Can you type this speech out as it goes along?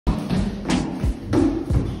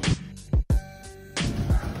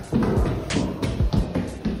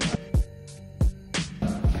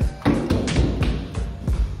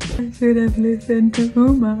should have listened to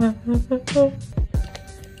Uma.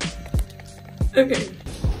 Okay.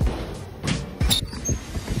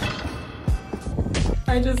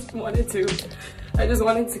 I just wanted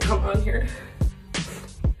to come on here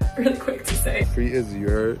really quick to say. Free Izzy, you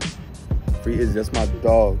heard? Free Izzy, that's my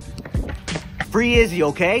dog. Free Izzy,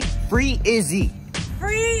 okay? Free Izzy.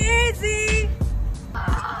 Free Izzy!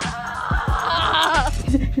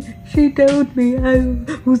 She told me I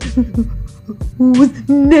was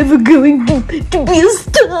never going to be a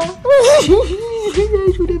star.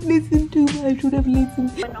 I should have listened to her. I should have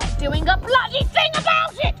listened. We're not doing a bloody thing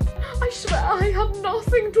about it! I swear I had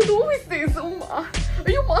nothing to do with this, Uma.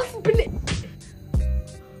 You must believe.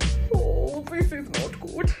 Oh, this is not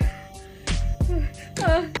good.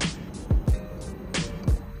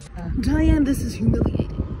 Diane, this is humiliating.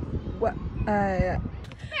 What?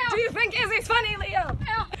 Do you think Izzy's funny, Leo?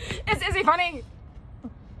 Is Izzy funny?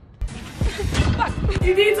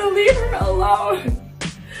 You need to leave her alone.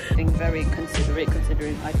 Being very considerate,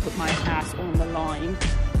 considering I put my ass on the line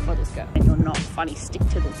for this girl. And you're not funny, stick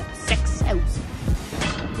to the sex sells.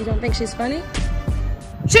 You don't think she's funny?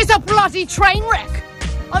 She's a bloody train wreck!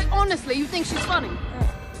 Honestly, you think she's funny?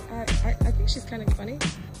 I think she's kind of funny.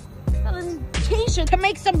 Well, then Keisha can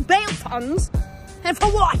make some bail funds. And for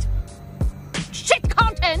what? Shit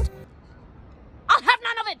content! I'll have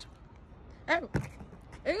none of it! Oh,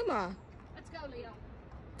 Uma. Let's go,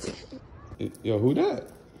 Leo. Yo, who that?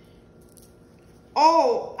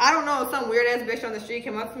 Oh, I don't know. Some weird ass bitch on the street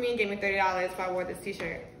came up to me and gave me $30 if I wore this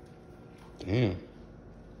t-shirt. Damn.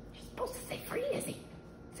 You're supposed to say free Izzy.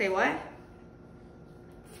 Say what?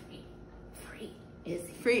 Free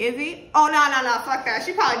Izzy. Free Izzy? Oh, no. Fuck that.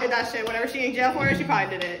 She probably did that shit. Whatever she in jail for, she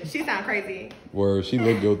probably did it. She sound crazy. Word, she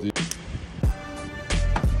look guilty.